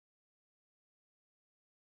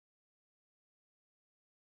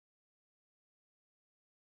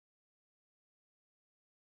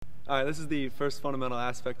Alright, this is the first fundamental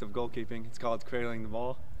aspect of goalkeeping. It's called cradling the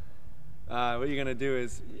ball. What you're going to do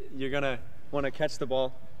is you're going to want to catch the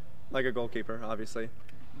ball like a goalkeeper, obviously,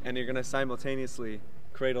 and you're going to simultaneously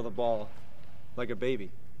cradle the ball like a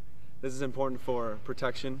baby. This is important for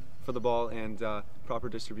protection for the ball and proper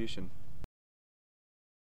distribution.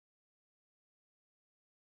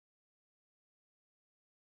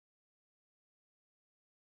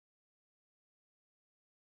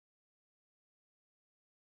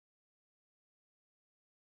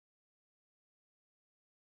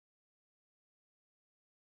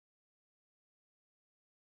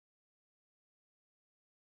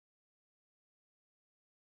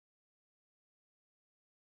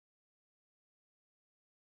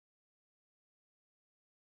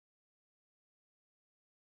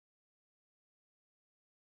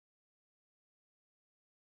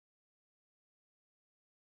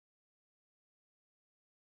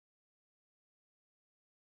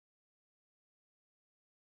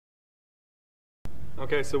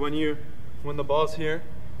 Okay, so when the ball's here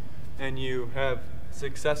and you have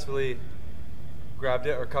successfully grabbed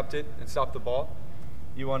it or cupped it and stopped the ball,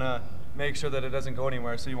 you want to make sure that it doesn't go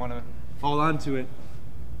anywhere. So you want to hold on to it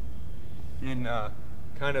in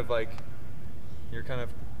kind of like you're kind of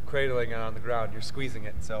cradling it on the ground. You're squeezing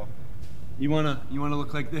it. So you want to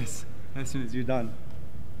look like this as soon as you're done,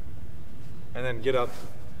 and then get up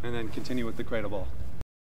and then continue with the cradle ball.